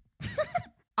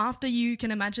after you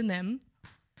can imagine them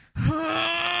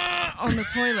on the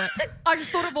toilet? I just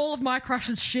thought of all of my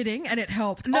crushes shitting and it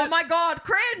helped. Oh my God,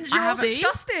 cringe. You're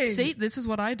disgusting. See, this is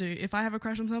what I do. If I have a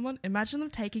crush on someone, imagine them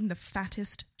taking the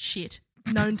fattest shit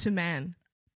known to man.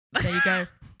 There you go.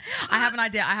 I have an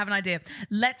idea.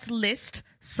 Let's list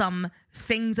some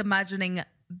things imagining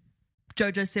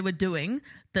Jojo Siwa doing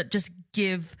that just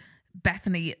give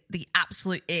Bethany the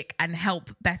absolute ick and help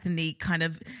Bethany kind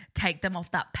of take them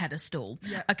off that pedestal.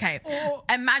 Yep. Okay.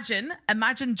 Imagine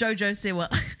Jojo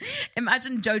Siwa.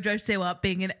 Imagine Jojo Siwa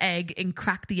being an egg in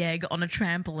Crack the Egg on a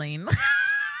trampoline.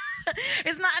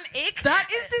 Isn't that an ick? That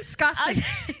is disgusting.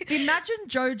 Imagine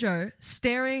Jojo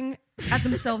staring at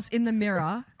themselves in the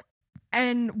mirror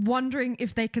and wondering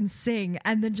if they can sing,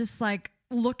 and then just like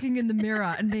looking in the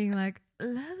mirror and being like, la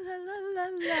la la la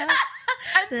la,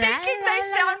 and thinking they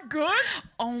sound good.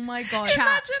 Oh my God.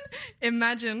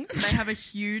 Imagine they have a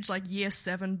huge like year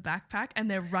 7 backpack and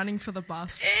they're running for the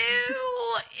bus. Ew.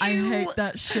 I hate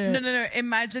that shit. No.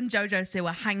 Imagine Jojo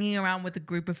Siwa hanging around with a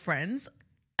group of friends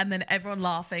and then everyone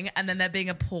laughing and then there being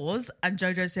a pause and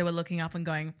Jojo Siwa looking up and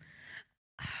going,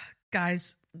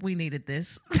 guys, we needed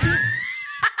this.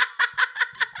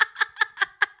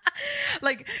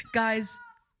 Like, guys,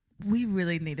 we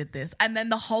really needed this. And then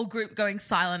the whole group going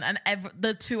silent and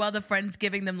the 2 other friends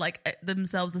giving them like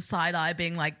themselves a side eye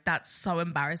being like, that's so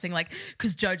embarrassing. Like,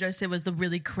 because Jojo Siwa was the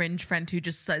really cringe friend who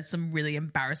just says some really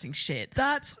embarrassing shit.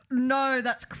 That's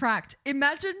cracked.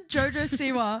 Imagine Jojo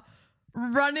Siwa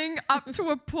running up to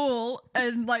a pool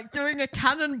and like doing a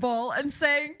cannonball and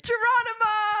saying,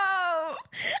 Geronimo!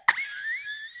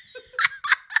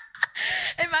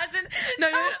 Imagine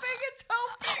it's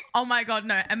helping. Oh my God,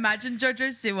 no. Imagine Jojo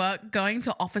Siwa going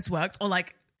to Office Works or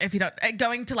like if you don't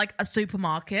going to like a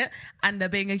supermarket and there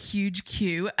being a huge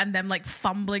queue and them like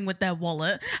fumbling with their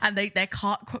wallet and their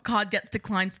card gets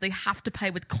declined so they have to pay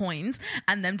with coins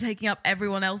and them taking up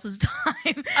everyone else's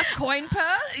time. A coin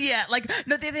purse? Yeah, like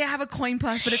no, they have a coin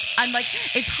purse, but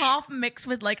it's half mixed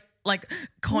with like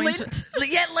coins. Lint.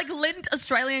 Yeah, like lint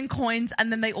Australian coins,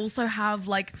 and then they also have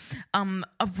like a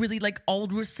really like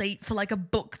old receipt for like a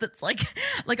book that's like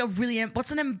a really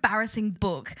what's an embarrassing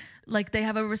book? Like they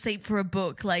have a receipt for a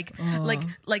book like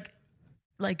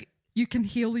You can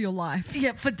heal your life.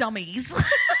 yeah, for dummies.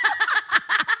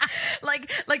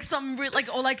 like some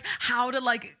or like how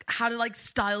to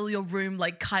style your room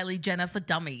like Kylie Jenner for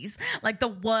dummies. Like the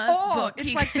worst book.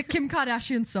 It's like the Kim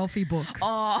Kardashian selfie book.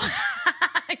 Oh.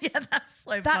 Yeah, that's so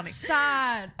funny. That's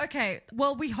sad. Okay,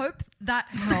 well, we hope that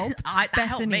helped. That Bethany.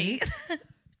 helped me.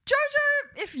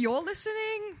 Jojo, if you're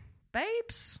listening,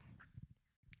 babes,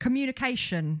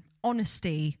 communication,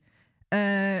 honesty,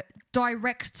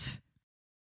 direct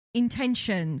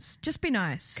intentions. Just be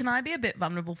nice. Can I be a bit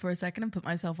vulnerable for a second and put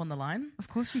myself on the line? Of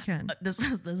course you can. There's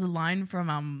a line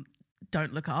from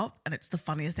Don't Look Up, and it's the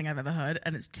funniest thing I've ever heard,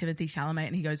 and it's Timothée Chalamet,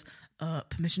 and he goes,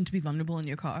 permission to be vulnerable in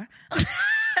your car.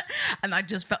 And I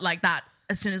just felt like that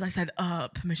as soon as I said,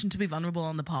 permission to be vulnerable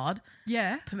on the pod.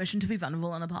 Yeah. Permission to be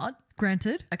vulnerable on a pod.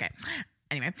 Granted. Okay.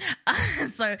 Anyway,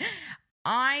 so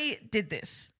I did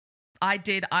this. I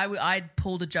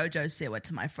pulled a Jojo Siwa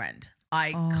to my friend.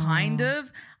 I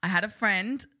had a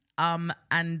friend,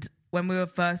 and when we were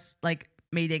first like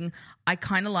meeting, I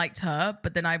kind of liked her,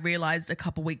 but then I realized a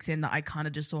couple weeks in that I kind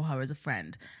of just saw her as a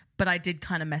friend. But I did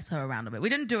kind of mess her around a bit. We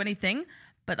didn't do anything,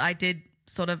 but I did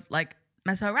sort of like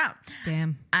mess her around.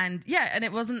 Damn. And yeah, and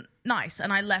it wasn't nice.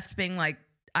 And I left being like,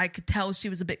 I could tell she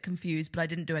was a bit confused, but I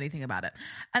didn't do anything about it.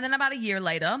 And then about a year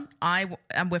later, and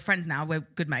we're friends now, we're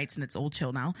good mates and it's all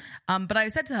chill now. But I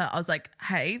said to her, I was like,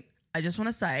 hey, I just want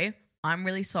to say, I'm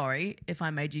really sorry if I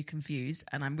made you confused,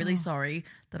 and I'm really sorry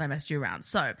that I messed you around.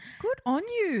 So good on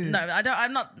you. No,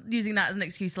 I'm not using that as an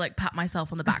excuse to like pat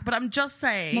myself on the back, but I'm just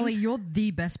saying, Molly, you're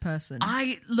the best person.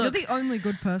 You're the only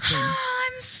good person.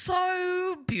 I'm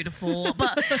so beautiful,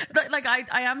 but like I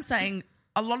am saying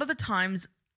a lot of the times,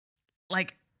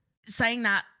 like saying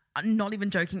that. Not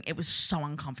even joking, it was so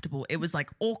uncomfortable. It was like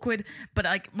awkward, but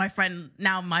like my friend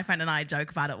and I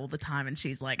joke about it all the time, and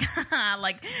she's like,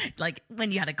 like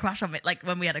when you had a crush on it, like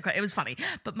when we had a crush, it was funny.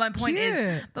 But my point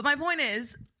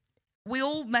is, we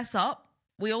all mess up.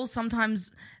 We all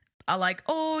sometimes are like,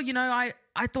 oh, you know,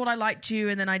 I thought I liked you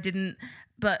and then I didn't.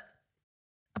 But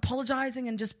apologizing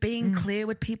and just being clear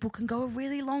with people can go a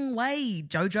really long way.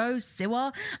 Jojo,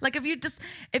 Siwa, like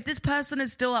if this person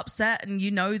is still upset and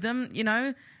you know them, you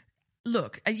know.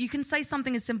 Look, you can say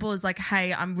something as simple as like,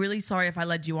 hey, I'm really sorry if I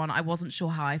led you on. I wasn't sure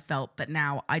how I felt, but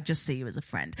now I just see you as a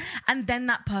friend. And then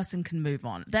that person can move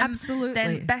on. Absolutely.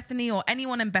 Then Bethany or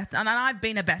anyone in Bethany, and I've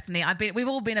been a Bethany. We've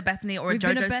all been a Bethany or a Jojo Siwa.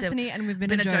 We've been a Bethany and we've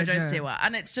been a Jojo Siwa.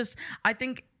 And it's just, I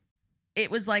think it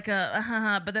was like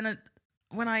but then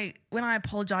when I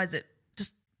apologized,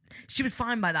 she was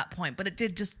fine by that point, but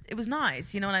it was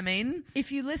nice. You know what I mean?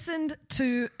 If you listened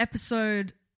to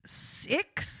episode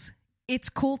 6, it's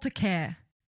cool to care,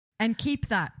 and keep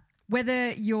that.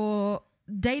 Whether you're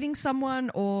dating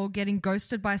someone or getting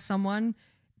ghosted by someone,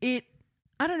 I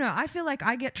don't know. I feel like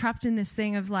I get trapped in this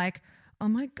thing of like, oh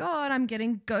my God, I'm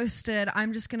getting ghosted.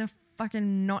 I'm just going to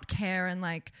fucking not care and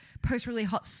like post really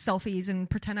hot selfies and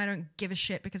pretend I don't give a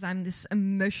shit because I'm this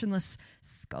emotionless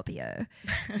Scorpio.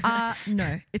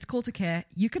 No, it's cool to care.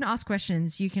 You can ask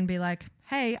questions. You can be like,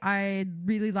 hey, I'd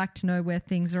really like to know where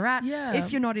things are at. Yeah.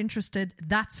 If you're not interested,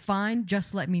 that's fine.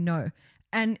 Just let me know.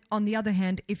 And on the other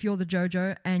hand, if you're the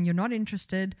Jojo and you're not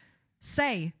interested,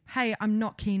 say, hey, I'm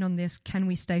not keen on this. Can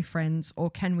we stay friends or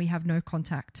can we have no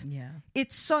contact? Yeah.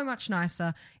 It's so much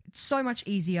nicer. It's so much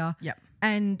easier. Yep.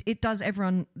 And it does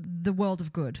everyone the world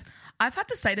of good. I've had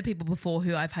to say to people before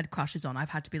who I've had crushes on,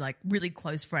 I've had to be like really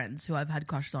close friends who I've had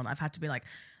crushes on. I've had to be like,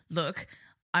 look,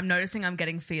 I'm noticing I'm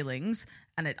getting feelings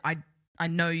and I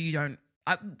know you don't.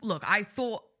 I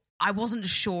wasn't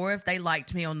sure if they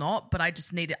liked me or not, but I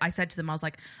said to them, I was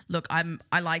like, look,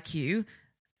 I like you.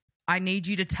 I need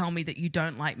you to tell me that you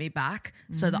don't like me back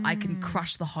so that I can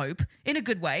crush the hope in a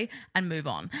good way and move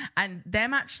on. And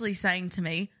them actually saying to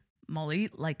me, Molly,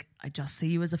 like, I just see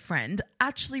you as a friend,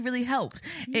 actually really helped.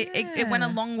 Yeah. It went a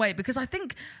long way, because I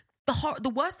think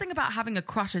the worst thing about having a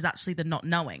crush is actually the not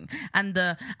knowing, and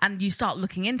you start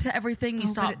looking into everything. You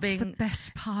start being the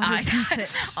best part, isn't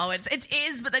it? Oh, it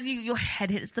is. But then your head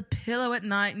hits the pillow at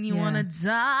night and you want to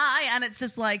die, and it's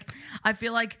just like, I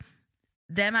feel like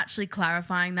them actually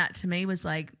clarifying that to me was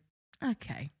like,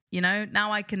 okay, you know,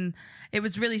 now I can. It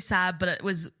was really sad, but it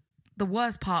was. The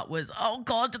worst part was, oh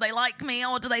God, do they like me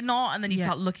or do they not? And then you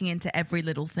start looking into every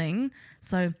little thing.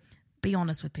 So be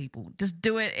honest with people. Just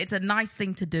do it. It's a nice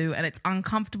thing to do, and it's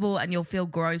uncomfortable and you'll feel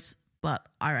gross, but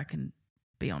I reckon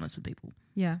be honest with people.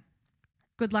 Yeah.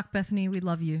 Good luck, Bethany. We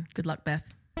love you. Good luck, Beth.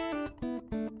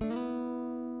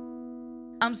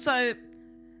 So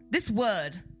this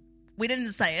word, we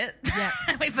didn't say it. Yeah.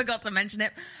 We forgot to mention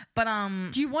it. But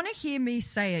Do you want to hear me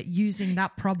say it using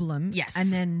that problem?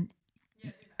 Yes. And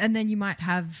then you might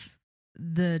have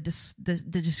the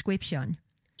description.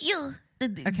 Ew.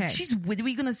 Okay. What are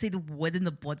we going to say the word in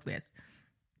the podcast?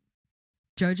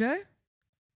 Jojo?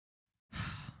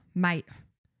 Mate,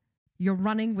 you're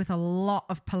running with a lot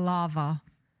of palaver.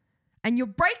 And you're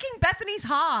breaking Bethany's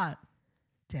heart.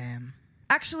 Damn.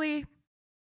 Actually,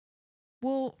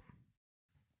 well,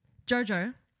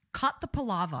 Jojo, cut the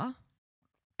palaver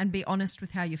and be honest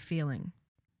with how you're feeling.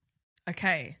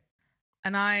 Okay.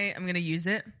 And I am going to use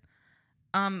it.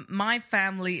 My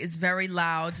family is very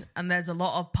loud and there's a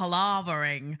lot of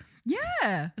palavering.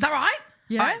 Yeah. Is that right?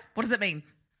 Yeah. All right. What does it mean?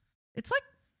 It's like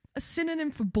a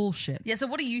synonym for bullshit. Yeah, so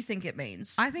what do you think it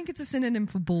means? I think it's a synonym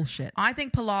for bullshit. I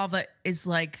think palaver is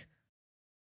like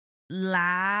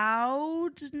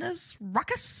loudness,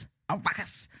 ruckus. A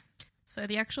ruckus. So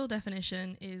the actual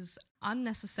definition is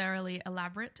unnecessarily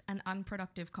elaborate and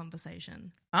unproductive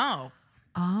conversation. Oh.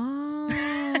 Oh.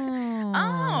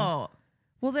 Oh.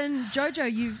 Well then,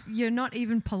 Jojo, you're not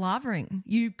even palavering.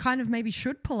 You kind of maybe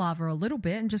should palaver a little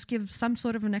bit and just give some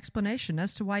sort of an explanation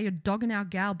as to why you're dogging our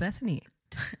gal Bethany.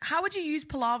 How would you use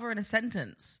palaver in a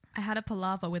sentence? I had a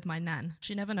palaver with my nan.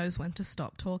 She never knows when to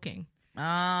stop talking.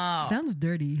 Oh. Sounds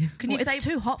dirty. Can you say it's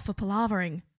too hot for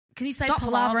palavering. Can you say Stop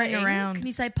palavering around? Can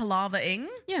you say palavering?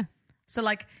 Yeah. So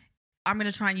like, I'm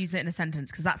going to try and use it in a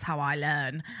sentence because that's how I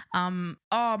learn.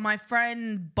 My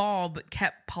friend Bob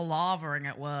kept palavering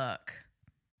at work.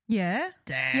 Yeah.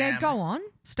 Damn. Yeah, go on.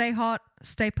 Stay hot,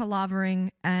 stay palavering,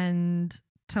 and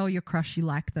tell your crush you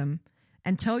like them.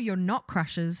 And tell your not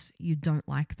crushes you don't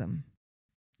like them.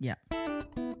 Yeah.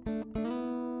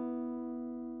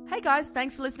 Hey guys,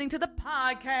 thanks for listening to the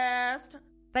podcast.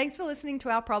 Thanks for listening to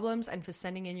our problems and for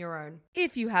sending in your own.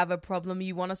 If you have a problem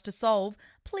you want us to solve,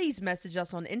 please message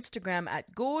us on Instagram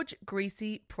at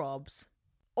GorgeGreasyProbs.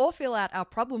 Or fill out our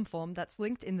problem form that's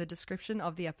linked in the description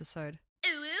of the episode.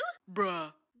 Ooh.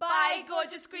 Bruh. Bye,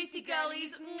 gorgeous greasy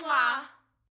girlies. Mwah.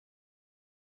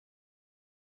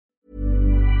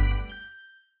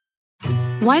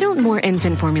 Why don't more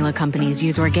infant formula companies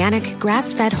use organic,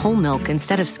 grass-fed whole milk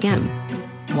instead of skim?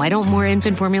 Why don't more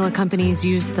infant formula companies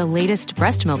use the latest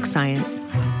breast milk science?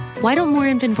 Why don't more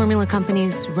infant formula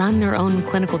companies run their own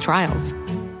clinical trials?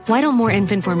 Why don't more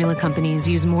infant formula companies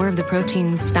use more of the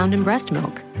proteins found in breast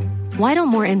milk? Why don't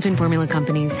more infant formula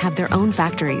companies have their own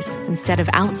factories instead of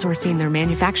outsourcing their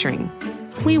manufacturing?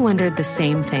 We wondered the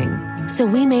same thing. So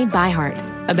we made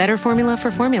ByHeart, a better formula for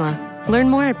formula. Learn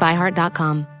more at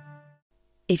byheart.com.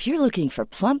 If you're looking for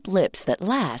plump lips that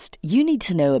last, you need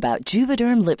to know about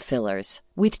Juvederm lip fillers.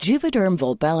 With Juvederm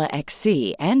Volbella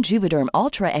XC and Juvederm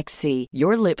Ultra XC,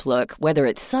 your lip look, whether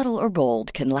it's subtle or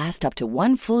bold, can last up to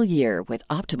 1 full year with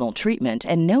optimal treatment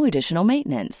and no additional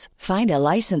maintenance. Find a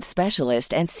licensed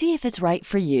specialist and see if it's right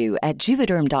for you at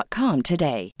Juvederm.com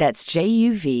today. That's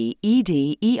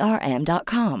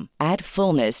JUVEDERM.com. Add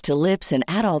fullness to lips in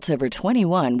adults over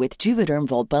 21 with Juvederm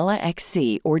Volbella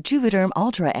XC or Juvederm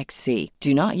Ultra XC.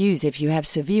 Do not use if you have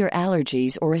severe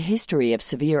allergies or a history of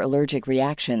severe allergic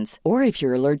reactions, or if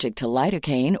you're allergic to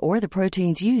lidocaine or the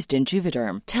proteins used in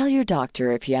Juvederm. Tell your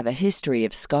doctor if you have a history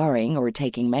of scarring or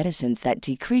taking medicines that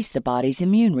decrease the body's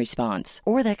immune response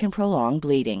or that can prolong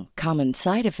bleeding. Common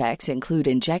side effects include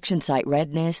injection site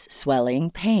redness, swelling,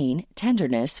 pain,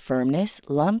 tenderness, firmness,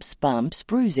 lumps, bumps,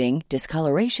 bruising,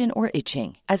 discoloration, or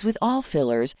itching. As with all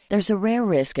fillers, there's a rare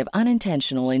risk of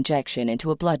unintentional injection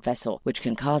into a blood vessel, which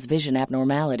can cause vision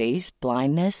abnormalities,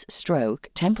 blindness, stroke,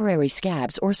 temporary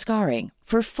scabs, or scarring.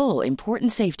 For full,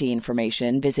 important safety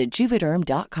information, visit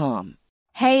Juvederm.com.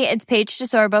 Hey, it's Paige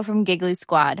DeSorbo from Giggly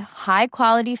Squad. High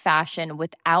quality fashion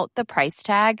without the price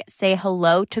tag. Say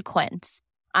hello to Quince.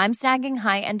 I'm snagging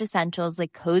high-end essentials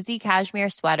like cozy cashmere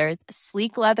sweaters,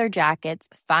 sleek leather jackets,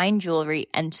 fine jewelry,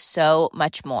 and so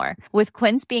much more. With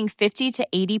Quince being 50 to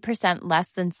 80%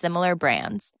 less than similar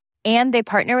brands. And they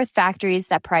partner with factories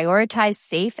that prioritize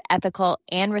safe, ethical,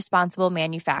 and responsible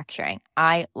manufacturing.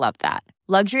 I love that.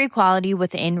 Luxury quality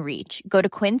within reach. Go to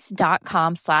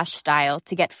quince.com/style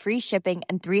to get free shipping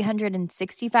and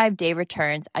 365-day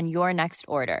returns on your next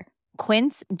order.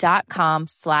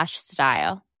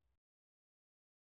 Quince.com/style.